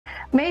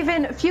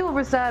Maven, fuel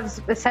reserves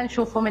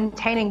essential for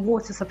maintaining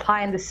water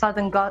supply in the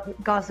southern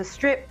Gaza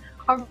Strip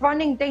are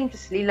running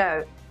dangerously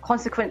low.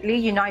 Consequently,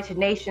 United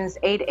Nations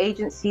aid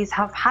agencies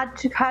have had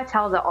to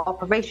curtail their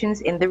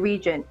operations in the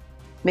region.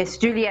 Ms.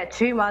 Juliette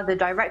Touma, the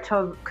Director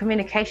of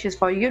Communications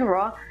for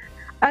UNRWA,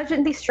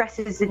 urgently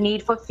stresses the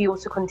need for fuel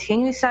to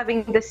continue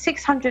serving the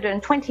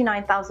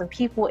 629,000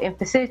 people in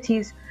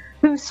facilities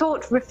who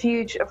sought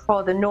refuge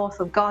for the north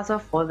of Gaza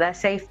for their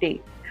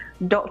safety.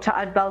 Dr.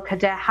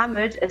 Abdelkader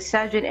Hamid, a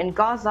surgeon in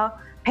Gaza,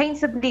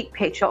 paints a bleak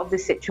picture of the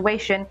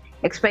situation,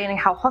 explaining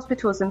how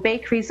hospitals and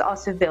bakeries are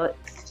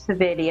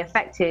severely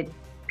affected.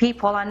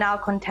 People are now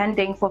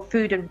contending for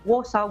food and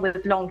water,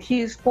 with long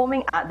queues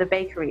forming at the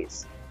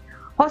bakeries.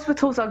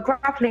 Hospitals are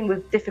grappling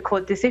with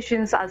difficult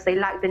decisions as they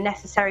lack the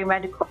necessary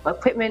medical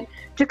equipment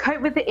to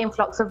cope with the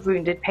influx of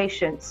wounded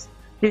patients.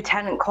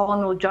 Lieutenant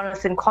Colonel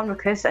Jonathan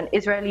Conricus, an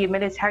Israeli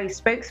military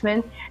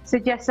spokesman,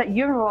 suggests that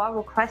UNRWA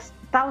requests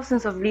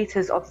thousands of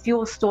liters of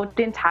fuel stored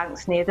in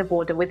tanks near the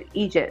border with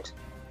Egypt.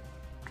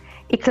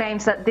 He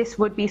claims that this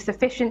would be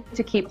sufficient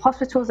to keep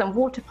hospitals and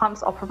water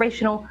pumps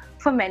operational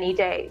for many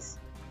days.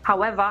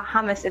 However,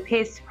 Hamas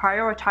appears to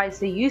prioritize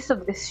the use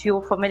of this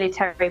fuel for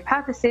military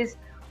purposes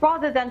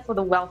rather than for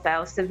the welfare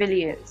of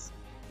civilians.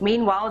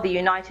 Meanwhile, the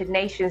United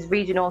Nations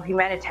Regional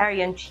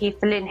Humanitarian Chief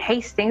Lynn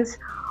Hastings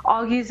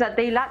argues that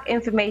they lack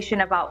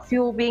information about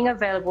fuel being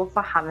available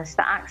for Hamas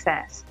to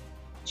access.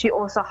 She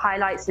also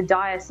highlights the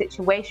dire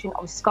situation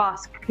of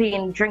scarce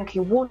clean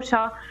drinking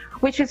water,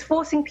 which is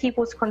forcing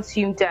people to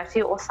consume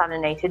dirty or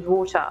salinated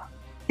water.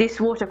 This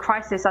water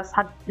crisis has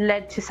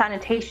led to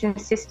sanitation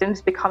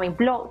systems becoming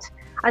blocked,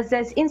 as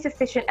there's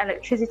insufficient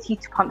electricity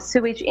to pump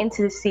sewage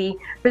into the sea,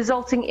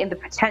 resulting in the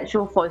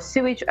potential for a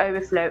sewage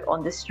overflow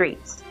on the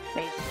streets.